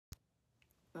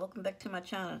Welcome back to my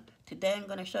channel. Today I'm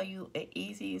going to show you an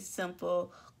easy,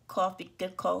 simple coffee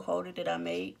gift card holder that I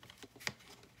made.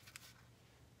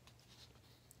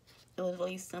 It was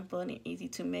really simple and easy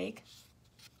to make.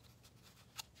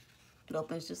 It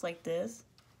opens just like this.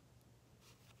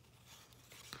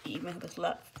 You even have a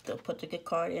slot to put the gift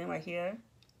card in right here.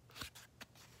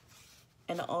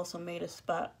 And I also made a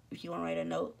spot if you want to write a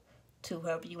note to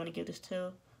whoever you want to give this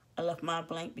to. I left mine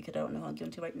blank because I don't know who I'm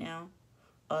giving to right now.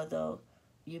 Although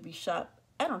you'd be shocked,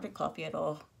 I don't drink coffee at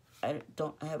all. I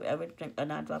have ever drink a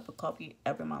non-drop of coffee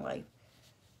ever in my life.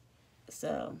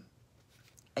 So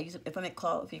I use it if I make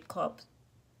coffee cups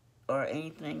or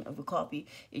anything of a coffee,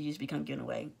 it just become given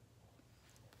away.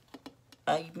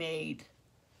 I made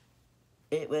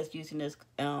it was using this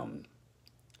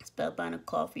spellbinder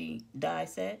coffee die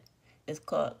set. It's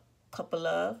called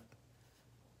Cuppa.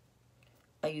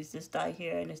 I use this die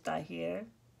here and this die here.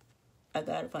 I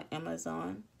got it from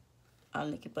Amazon. I'll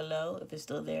link it below if it's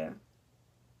still there.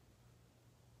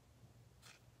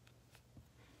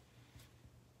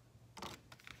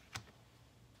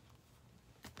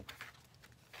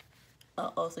 I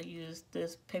also use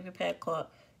this paper pad called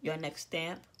Your Next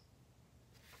Stamp.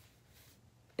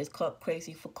 It's called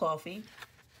Crazy for Coffee.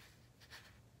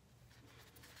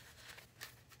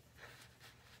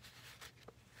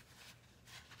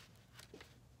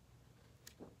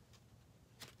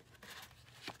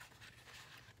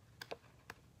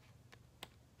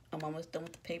 I'm almost done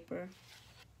with the paper.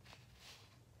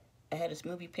 I had this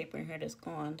movie paper in here that's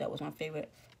gone. That was my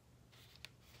favorite.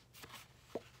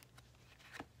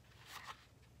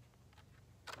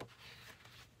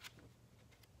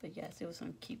 But yes, it was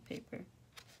some cute paper,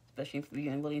 especially if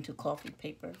you're really into coffee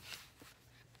paper.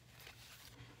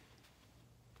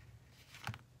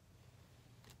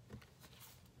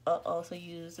 I also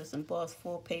use this embossed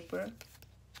full paper.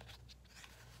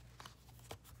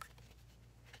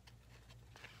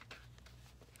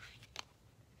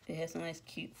 It has a nice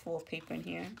cute full paper in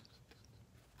here.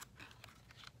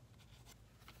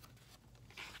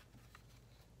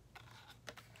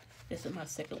 This is my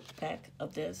second pack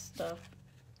of this stuff.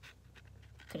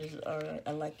 Cause it's already,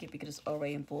 I like it because it's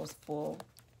already embossed full.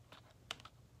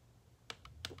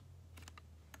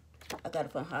 I got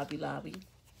it from Hobby Lobby.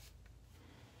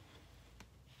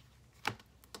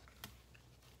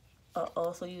 I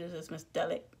also use this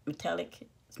metallic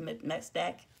matte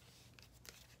stack.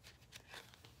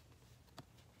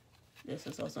 This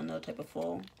is also another type of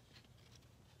foil.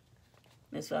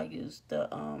 This I use the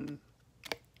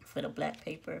for the black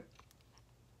paper.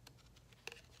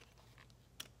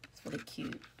 It's really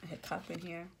cute. I had copper in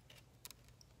here.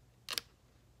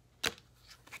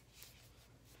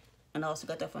 And I also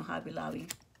got that from Hobby Lobby.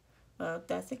 Well,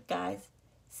 that's it, guys.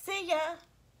 See ya!